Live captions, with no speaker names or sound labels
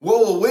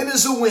a win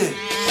is a win.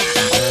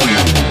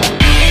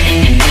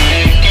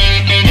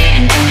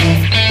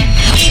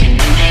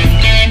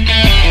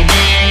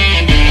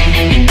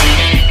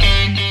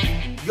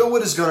 Yo,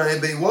 what is going on,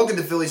 everybody? Welcome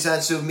to Phillies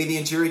Hats Media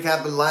and Cheery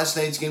Cap in last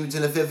night's game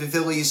between the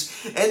Phillies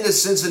and the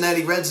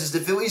Cincinnati Reds as the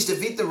Phillies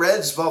defeat the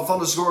Reds by a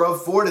final score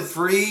of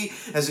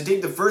 4-3 as they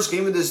take the first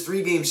game of this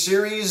three-game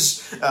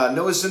series.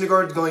 Noah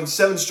Syndergaard going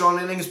 7 strong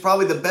innings,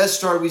 probably the best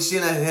start we've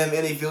seen out of him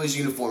in a Phillies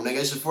uniform. Now,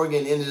 guys, before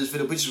getting into this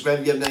video, please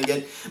subscribe if you haven't done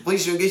yet.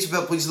 Please engage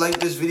with please like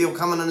this video,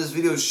 comment on this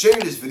video, share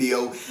this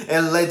video,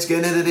 and let's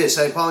get into this.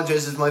 I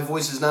apologize if my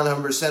voice is not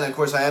 100%. Of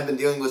course, I have been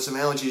dealing with some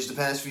allergies the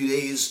past few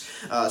days,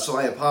 so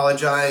I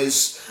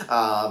apologize.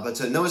 But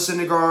Noah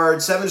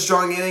Syndergaard, 7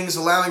 strong innings,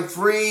 allowing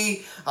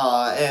 3,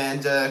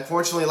 and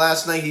fortunately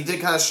last night he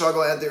did kind of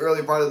struggle at the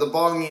early part of the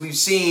ball game. We've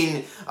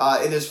seen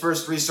in his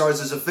first 3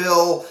 starts as a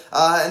Phil,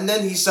 and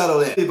then he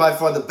settled in. By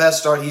far the best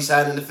start he's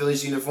had in the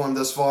Phillies uniform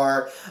thus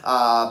far,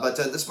 but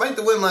despite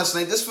the win last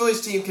night, this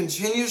Phillies team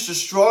continues to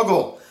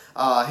struggle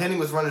hitting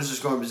with runners in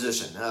scoring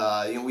position.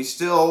 We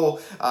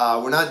still,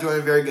 we're not doing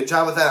a very good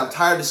job with that. I'm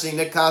tired of seeing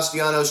Nick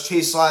Castellanos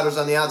chase sliders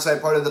on the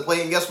outside part of the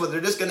plate, and guess what? They're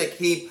just going to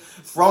keep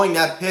throwing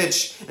that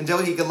pitch until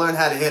he can learn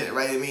how to hit it,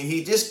 right? I mean,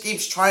 he just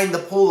keeps trying to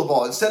pull the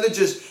ball. Instead of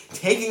just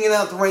taking it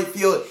out the right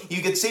field,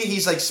 you can see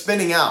he's like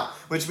spinning out,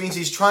 which means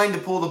he's trying to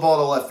pull the ball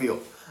to left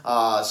field.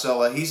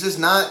 So he's just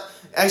not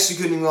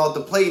executing well at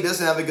the plate. He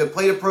doesn't have a good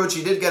plate approach.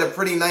 He did get a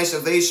pretty nice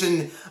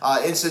ovation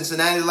in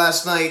Cincinnati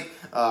last night.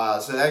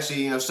 So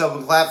actually, step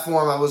and clap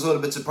for him. I was a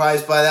little bit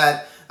surprised by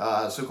that.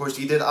 So, of course,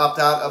 he did opt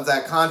out of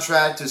that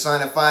contract to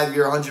sign a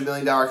 5-year, $100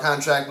 million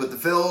contract with the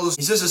Phillies.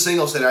 He's just a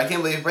singles hitter. I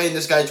can't believe paying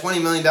this guy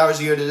 $20 million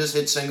a year to just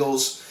hit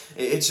singles.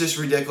 It's just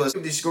ridiculous.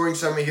 The scoring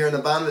summary here in the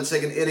bottom of the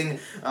second inning.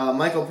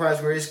 Michael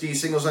Prasmarisky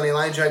singles on a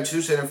line drive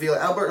to center field.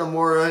 Albert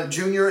Amora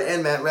Jr.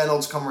 and Matt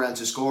Reynolds come around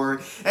to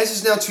score. As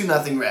it's now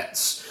 2-0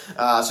 Reds.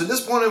 So at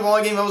this point in the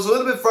ball game, I was a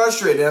little bit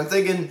frustrated. I'm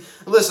thinking,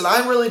 listen,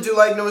 I really do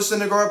like Noah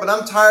Syndergaard, but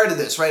I'm tired of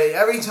this, right?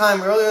 Every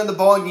time earlier in the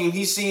ball game,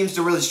 he seems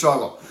to really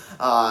struggle.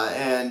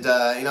 I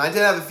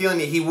did have a feeling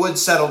that he would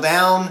settle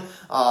down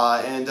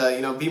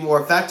and be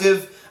more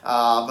effective.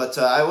 But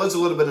I was a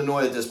little bit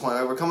annoyed at this point.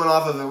 Right? We're coming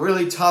off of a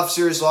really tough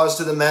series loss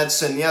to the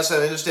Mets, and yes, I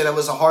understand it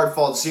was a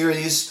hard-fought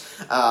series,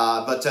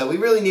 but we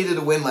really needed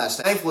a win last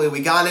night. Thankfully,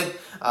 we got it,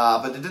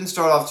 but it didn't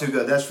start off too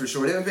good, that's for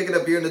sure. Didn't pick it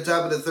up here in the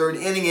top of the third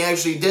inning. He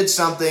actually did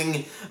something.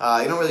 You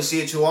don't really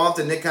see it too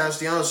often. Nick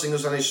Castellanos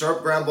singles on a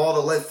sharp ground ball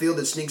to left field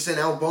that sneaks in.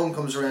 Al Bohm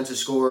comes around to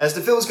score. As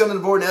the Phillies come to the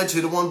board now,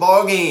 2-1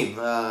 ball game.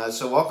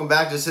 So welcome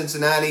back to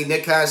Cincinnati.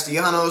 Nick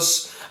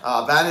Castellanos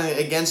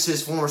batting against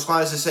his former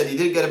squad. As I said, he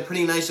did get a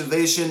pretty nice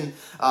ovation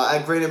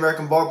at Great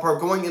American Ballpark.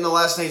 Going into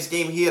last night's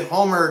game, he had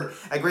homered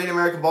at Great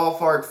American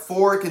Ballpark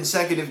 4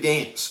 consecutive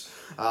games.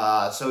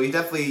 So he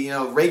definitely,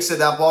 rakes at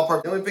that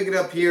ballpark. Then we pick it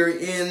up here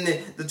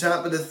in the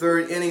top of the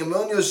third inning.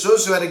 Emilio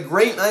Sosa had a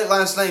great night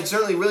last night,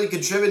 certainly really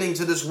contributing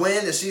to this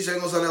win. The C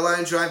singles on a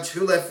line drive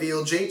to left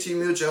field. JT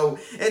Mucho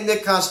and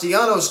Nick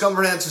Castellanos come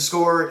around to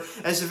score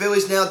as the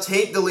Phillies now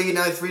take the lead,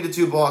 now a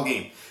 3-2 ball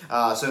game.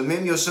 So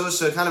Emilio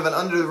Sosa, kind of an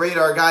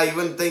under-the-radar guy. You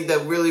wouldn't think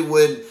that really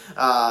would,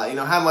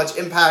 have much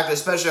impact,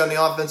 especially on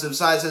the offensive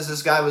side, since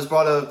this guy was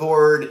brought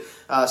aboard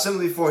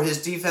simply for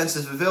his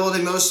defensive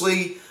ability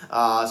mostly.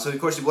 So, of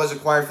course, he was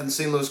acquired from the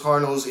St. Louis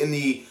Cardinals in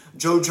the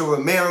Jojo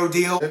Romero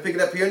deal. We pick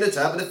it up here in the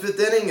top of the fifth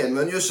inning, and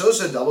Emilio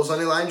Sosa doubles on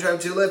a line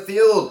drive to left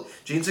field.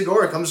 Gene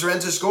Segura comes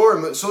around to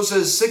score.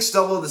 Sosa's 6th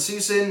double of the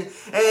season,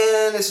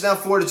 and it's now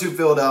 4-2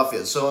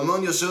 Philadelphia. So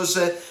Emilio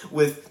Sosa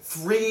with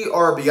 3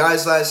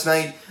 RBIs last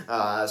night.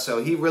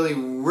 So he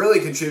really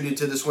contributed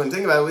to this win.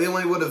 Think about it. We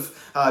only would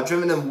have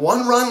driven in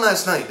 1 run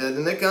last night. The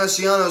Nick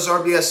Castellanos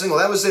RBI single.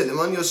 That was it.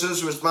 Emilio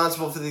Sosa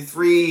responsible for the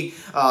 3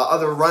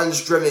 other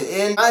runs driven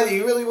in.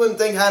 You really wouldn't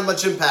think had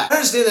much impact. I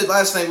understand that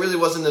last night really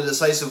wasn't a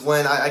decisive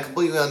win. I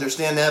completely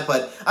understand that,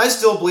 but I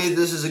still believe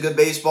this is a good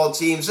baseball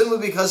team simply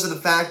because of the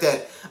fact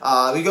that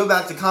we go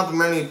back to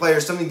complimentary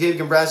players, something Dave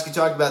Dombrowski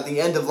talked about at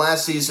the end of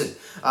last season.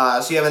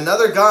 So you have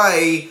another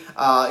guy,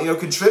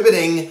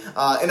 contributing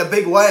in a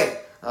big way.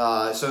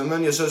 So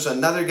Emilio Sosa,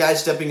 another guy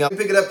stepping up. We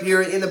pick it up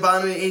here in the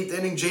bottom of the 8th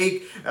inning.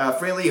 Jake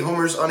Fraley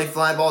homers on a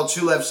fly ball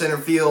to left center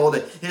field,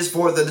 his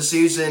 4th of the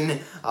season,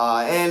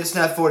 and it's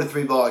now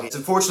 4-3 ball game. So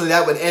unfortunately,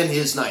 that would end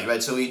his night,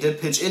 right? So he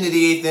did pitch into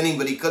the 8th inning,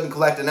 but he couldn't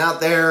collect an out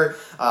there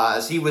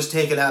as he was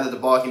taken out of the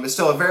ball game. But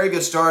still, a very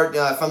good start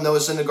from Noah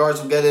Syndergaard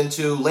we'll get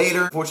into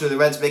later. Unfortunately, the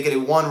Reds make it a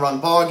 1-run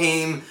ball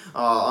game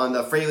on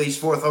Fraley's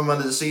 4th home run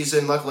of the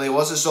season. Luckily, it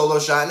was a solo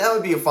shot, and that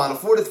would be a final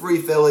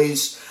 4-3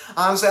 Phillies.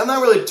 Honestly, I'm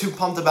not really too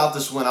pumped about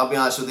this win, I'll be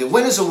honest with you.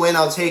 Win is a win,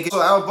 I'll take it.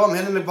 So Albert Bohm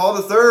hitting the ball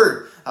to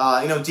third,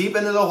 deep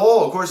into the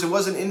hole. Of course, it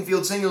wasn't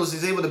infield singles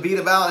he's able to beat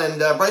about, and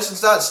Bryson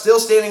Stott still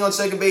standing on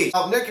second base.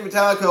 Nick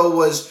Metallico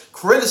was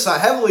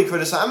heavily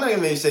criticized. I'm not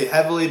going to say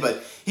heavily,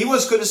 but he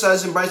was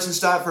criticizing Bryson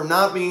Stott for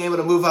not being able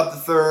to move up to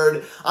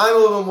third. I'm a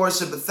little more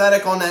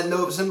sympathetic on that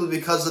note simply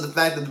because of the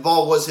fact that the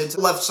ball was hit to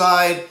the left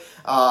side.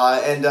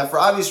 And for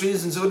obvious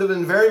reasons, it would have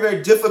been very,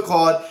 very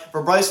difficult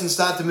for Bryson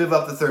Stott to move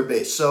up to third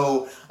base.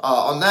 So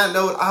on that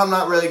note, I'm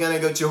not really going to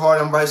go too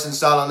hard on Bryson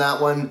Stott on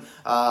that one.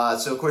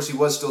 So, of course, he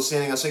was still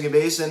standing on second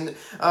base. And,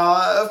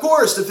 of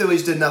course, the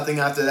Phillies did nothing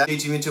after that.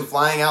 Into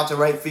flying out to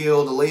right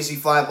field, a lazy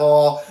fly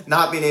ball,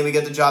 not being able to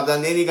get the job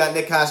done. Then you got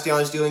Nick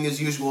Castellanos doing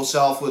his usual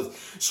self with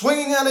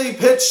swinging at a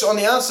pitch on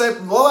the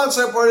low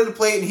outside part of the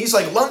plate, and he's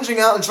like lunging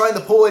out and trying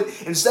to pull it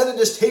instead of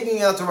just taking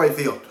it out to right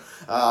field,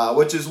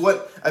 which is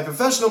what a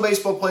professional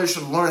baseball player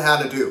should learn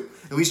how to do.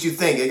 At least you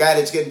think. A guy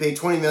that's getting paid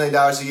 $20 million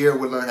a year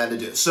would learn how to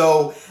do.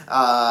 So,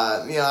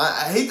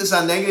 I hate to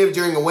sound negative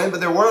during a win, but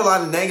there were a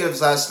lot of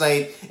negatives last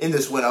night in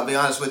this win, I'll be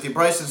honest with you.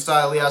 Bryson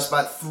Stott, leadoff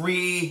spot,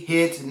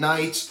 3-hit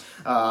nights.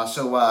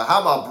 So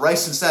how about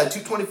Bryson Stott?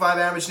 225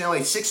 average now,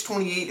 a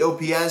 628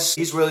 OPS.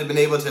 He's really been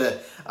able to,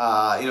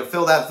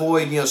 fill that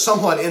void,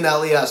 somewhat in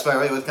that leadoff spot,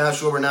 right, with Kyle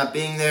Schwarber not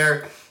being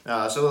there.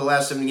 So the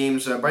last 7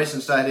 games,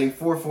 Bryson Stott hitting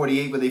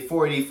 .448 with a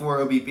 .484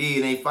 OBP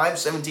and a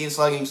 .517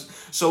 slugging.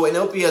 So an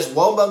OPS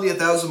well above the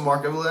 1,000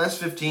 mark over the last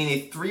 15,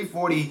 a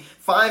 .345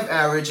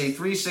 average, a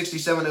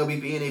 .367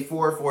 OBP, and a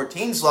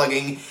 .414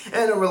 slugging.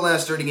 And over the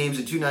last 30 games,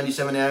 a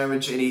 .297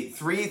 average and a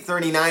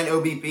 .339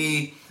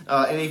 OBP.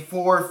 And a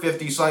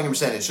 .450 slugging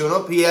percentage. So an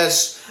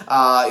OPS,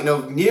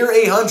 near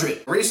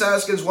 100. Rhys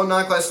Hoskins, 1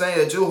 knock last night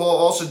at a 2-hole,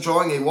 also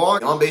drawing a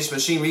walk. On-base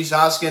machine, Rhys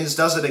Hoskins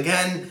does it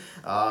again.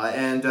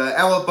 And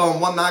Alec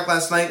Bohm, 1 knock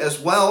last night as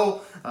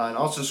well. And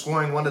also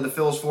scoring one of the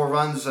Phillies' 4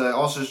 runs,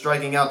 also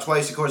striking out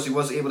twice. Of course, he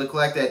was able to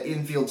collect that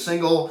infield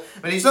single.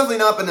 But he's definitely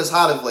not been as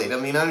hot of late. I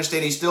mean, I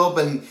understand he's still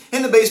been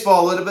in the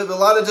baseball a little bit, but a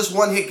lot of just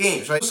one-hit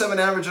games, right? 7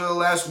 average over the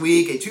last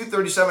week, a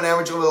 .237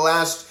 average over the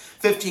last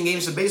 15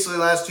 games, so basically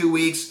the last 2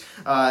 weeks,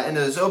 and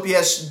his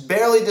OPS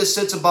barely just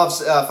sits above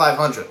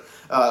 500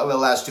 over the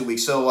last 2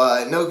 weeks.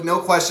 So no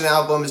question,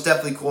 Alec Bohm has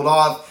definitely cooled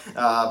off,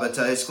 but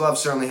his glove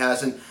certainly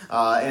hasn't.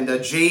 And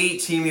Jay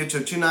Temu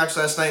took 2 knocks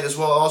last night as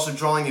well, also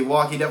drawing a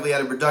walk. He definitely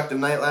had a productive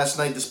night last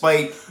night,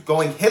 despite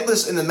going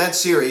hitless in the Mets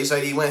series.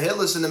 He went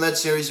hitless in the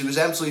Mets series. He was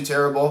absolutely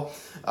terrible,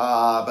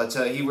 but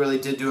he really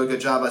did do a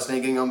good job last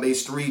night, getting on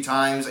base 3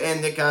 times.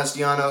 And Nick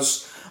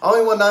Castellanos,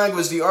 only 1 knock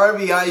was the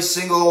RBI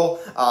single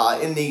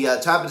in the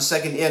top of the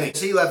 2nd inning.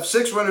 So he left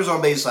 6 runners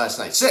on base last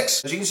night.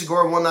 6. Gene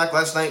Segura, 1 knock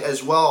last night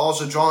as well,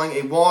 also drawing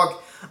a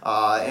walk.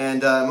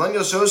 And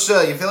Emmanuel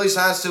Sosa, your Phillies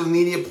has to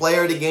immediate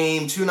player of the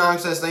game. 2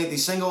 knocks last night, the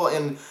single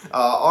and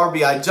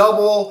RBI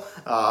double,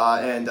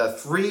 and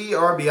 3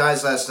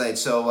 RBIs last night.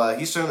 So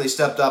he certainly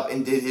stepped up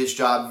and did his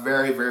job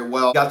very, very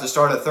well. Got to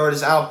start at third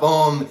as Alec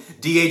Bohm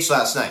DH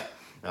last night.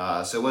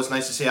 So it was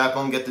nice to see Alec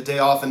Bohm get the day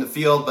off in the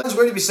field. But it's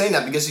weird to be saying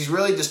that because he's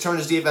really just turned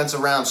his defense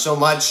around so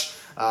much.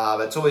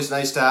 But it's always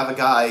nice to have a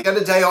guy get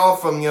a day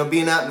off from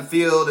being out in the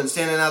field and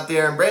standing out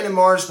there. And Brandon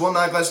Marsh, 1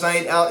 knock last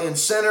night out in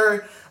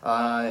center.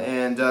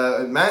 And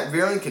Matt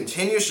Vierling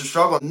continues to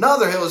struggle.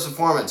 Another hitless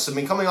performance. I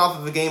mean, coming off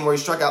of a game where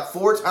he struck out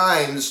 4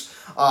 times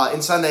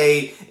in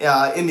Sunday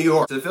in New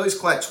York. So the Phillies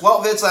collect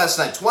 12 hits last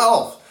night.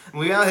 12.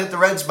 And we out hit the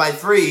Reds by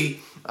 3.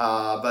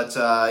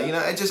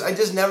 I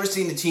just never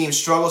seen the team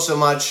struggle so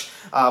much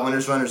when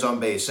there's runners on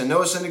base. And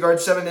Noah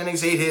Syndergaard, 7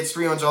 innings, 8 hits,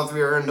 3 runs, all 3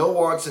 earned, no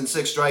walks, and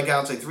 6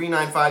 strikeouts, a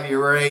 .395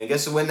 ERA. He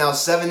gets the win now,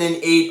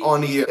 7-8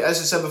 on the year. As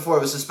I said before, it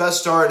was his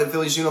best start in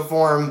Phillies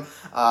uniform,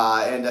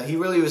 and he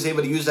really was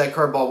able to use that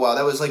curveball well.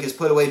 That was like his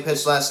put-away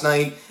pitch last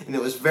night, and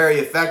it was very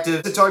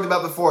effective. As I talked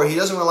about before, he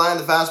doesn't rely on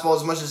the fastball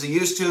as much as he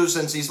used to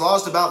since he's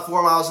lost about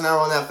 4 miles an hour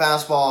on that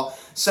fastball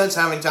since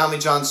having Tommy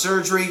John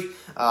surgery.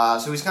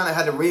 So he's kind of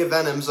had to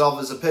reinvent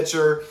himself as a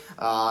pitcher,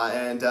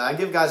 and I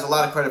give guys a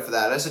lot of credit for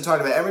that. As I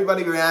talked about,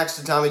 everybody reacts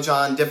to Tommy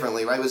John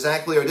differently, right? With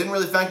Zach Lear, it didn't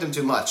really affect him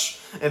too much.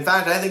 In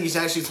fact, I think he's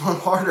actually thrown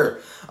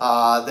harder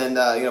than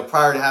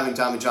prior to having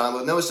Tommy John.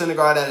 With Noah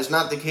Syndergaard, that is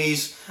not the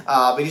case,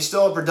 but he's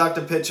still a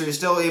productive pitcher. He's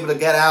still able to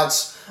get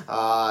outs,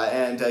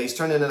 and he's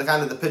turned into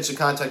kind of the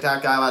pitch-to-contact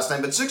out guy last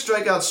night. But 6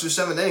 strikeouts through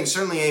 7 innings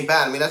certainly ain't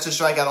bad. I mean, that's a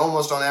strikeout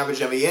almost on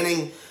average every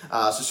inning,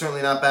 so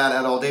certainly not bad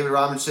at all. David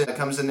Robertson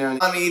comes in there on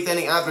the 8th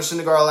inning after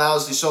Syndergaard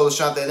allows the solo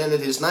shot that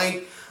ended his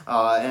night.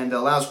 And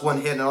allows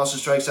 1 hit and also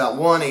strikes out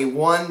 1. A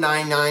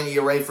 1.99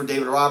 ERA for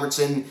David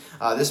Robertson.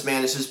 This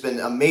man has just been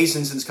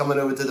amazing since coming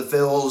over to the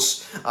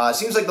Phils.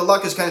 Seems like the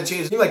luck has kind of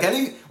changed. It seems like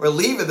any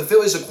reliever the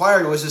Phillies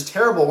acquired was just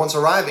terrible once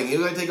arriving. You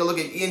go take a look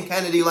at Ian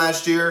Kennedy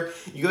last year.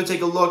 You go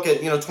take a look at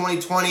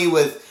 2020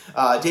 with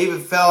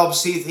David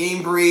Phelps, Heath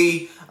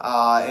Hembree,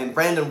 and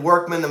Brandon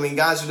Workman. I mean,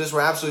 guys who just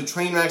were absolute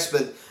train wrecks,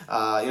 but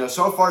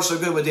so far so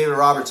good with David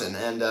Robertson,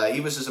 and he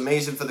was just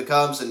amazing for the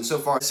Cubs, and so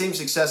far the same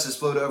success has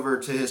flowed over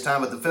to his time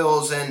with the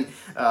Phils, and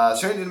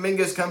Sandy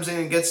Dominguez comes in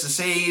and gets the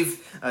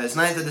save, his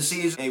 9th of the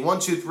season, a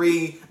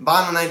 1-2-3,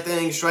 bottom of 9th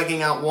inning,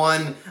 striking out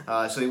 1,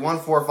 so a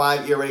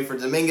 1.45 ERA for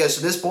Dominguez.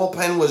 So this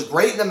bullpen was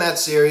great in the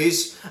Mets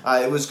series,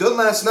 it was good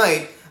last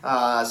night.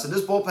 So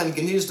this bullpen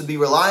continues to be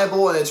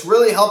reliable, and it's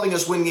really helping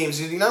us win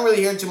games. You're not really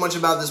hearing too much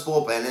about this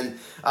bullpen, and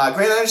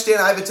granted, I understand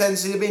I have a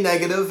tendency to be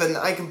negative, and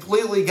I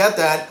completely get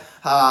that.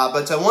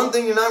 But one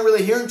thing you're not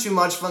really hearing too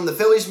much from the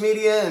Phillies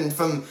media and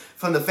from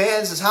the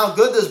fans is how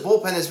good this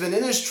bullpen has been.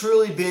 It has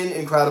truly been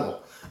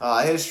incredible.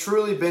 It has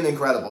truly been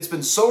incredible. It's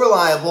been so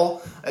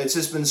reliable. It's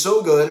just been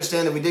so good. I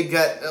understand that we did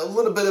get a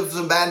little bit of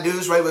some bad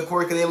news, right, with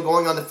Corey Knebel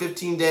going on the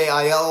 15-day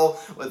IL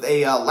with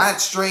a lat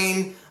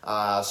strain.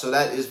 So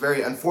that is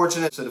very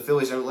unfortunate. So the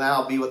Phillies will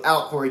now be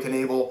without Corey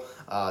Knebel.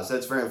 So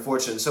that's very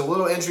unfortunate. So a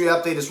little injury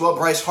update as well.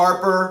 Bryce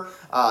Harper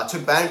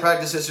took batting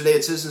practice yesterday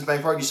at Citizens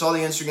Bank Park. You saw the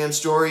Instagram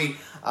story.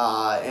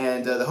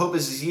 And the hope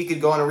is he could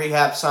go on a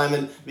rehab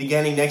assignment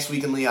beginning next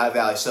week in Lehigh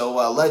Valley.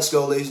 So let's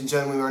go, ladies and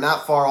gentlemen. We were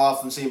not far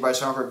off from seeing Bryce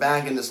Harper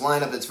back in this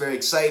lineup. It's very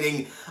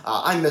exciting.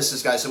 I miss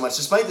this guy so much.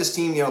 Despite this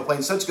team,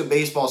 playing such good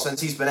baseball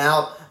since he's been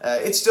out,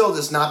 it's still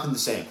just not been the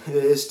same.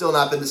 It's still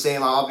not been the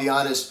same, I'll be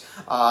honest.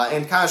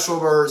 And Kyle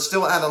Schwarber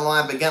still out of the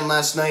lineup again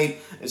last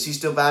night as he's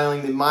still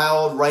battling the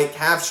mild right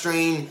calf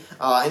strain.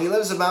 And he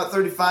lives about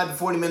 35 to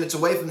 40 minutes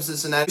away from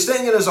Cincinnati. He's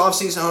staying in his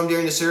offseason home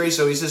during the series,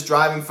 so he's just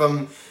driving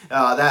from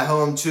that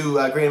home to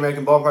Great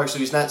American Ballpark, so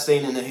he's not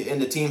staying in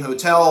the team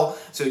hotel,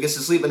 so he gets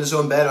to sleep in his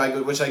own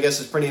bed, which I guess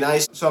is pretty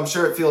nice. So I'm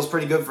sure it feels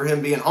pretty good for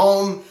him being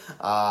home.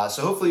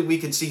 So hopefully we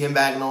could see him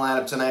back in the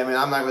lineup tonight. I mean,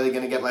 I'm not really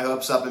going to get my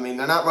hopes up. I mean,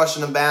 they're not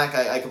rushing him back.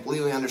 I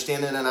completely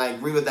understand it, and I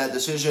agree with that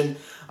decision.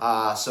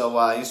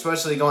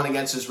 Especially going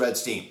against his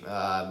Reds team.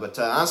 But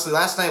honestly,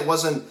 last night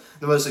wasn't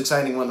the most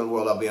exciting one in the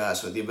world, I'll be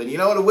honest with you. But you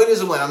know what? A win is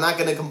a win. I'm not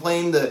going to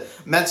complain. The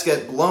Mets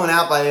get blown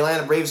out by the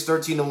Atlanta Braves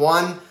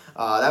 13-1.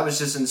 That was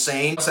just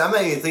insane. So I'm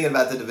not even thinking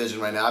about the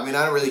division right now. I mean,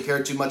 I don't really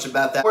care too much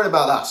about that. I'm worried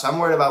about us. I'm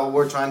worried about what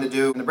we're trying to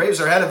do. And the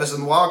Braves are ahead of us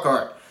in the wild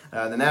card.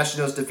 The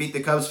Nationals defeat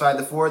the Cubs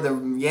 5-4.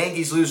 The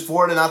Yankees lose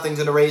 4-0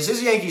 to the Rays.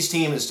 This Yankees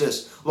team has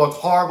just looked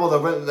horrible.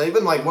 They've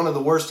been like one of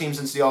the worst teams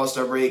since the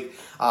All-Star break.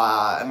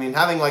 I mean,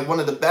 having like one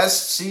of the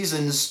best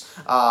seasons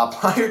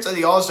prior to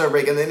the All-Star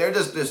break, and then they're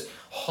just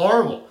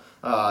horrible.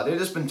 They've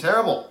just been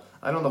terrible.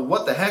 I don't know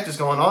what the heck is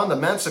going on. The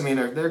Mets, I mean,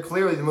 they're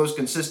clearly the most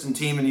consistent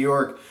team in New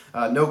York.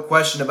 No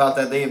question about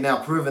that. They have now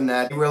proven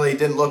that. They really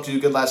didn't look too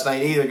good last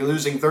night either,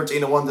 losing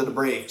 13-1 to the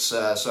Braves.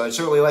 So I'd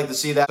certainly like to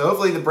see that. So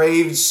hopefully the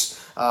Braves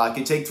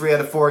can take 3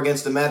 out of 4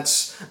 against the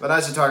Mets. But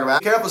as to talk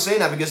about, be careful saying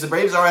that because the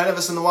Braves are ahead of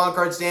us in the wild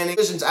card standing.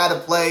 Division's out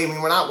of play. I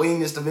mean, we're not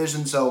winning this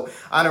division, so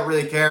I don't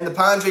really care. And the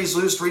Padres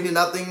lose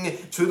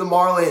 3-0 to the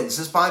Marlins.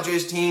 This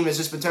Padres team has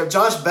just been terrible.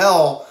 Josh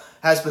Bell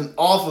has been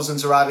awful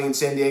since arriving in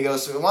San Diego.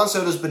 So Juan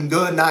Soto's been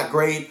good, not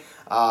great.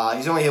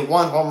 He's only hit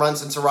 1 home run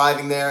since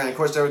arriving there. And, of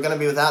course, they were going to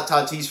be without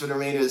Tatis for the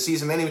remainder of the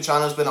season. Manny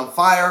Machado's been on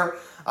fire.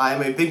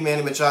 I'm a big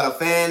Manny Machado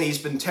fan. He's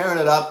been tearing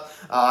it up.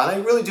 And I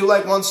really do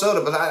like Juan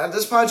Soto. But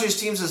this Padres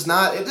team is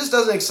not – it just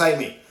doesn't excite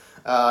me.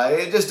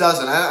 It just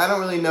doesn't. I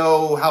don't really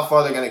know how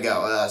far they're going to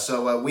go.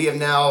 So we have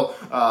now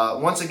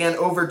once again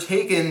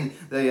overtaken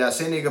the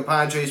San Diego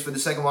Padres for the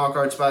second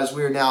wildcard spot as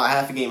we are now a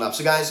half a game up.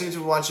 So guys, thanks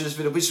for watching this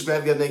video. Please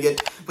subscribe if you haven't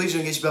yet. Please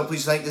don't get your bell.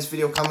 Please like this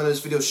video, comment on this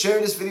video, share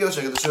this video,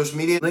 check out the social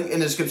media. Link in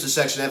the description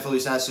section at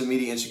Phillies Not So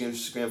Media,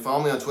 Instagram.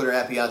 Follow me on Twitter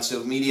at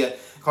 @PiazzaMedia.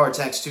 Card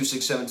text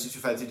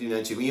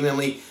 267-225-3292. Email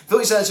me,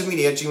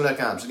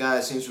 philliesnotsomedia@gmail.com. So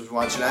guys, thanks for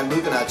watching. I'm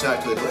Luke and I'll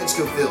talk to you later. Let's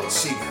go Phillies.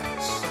 See you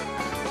guys.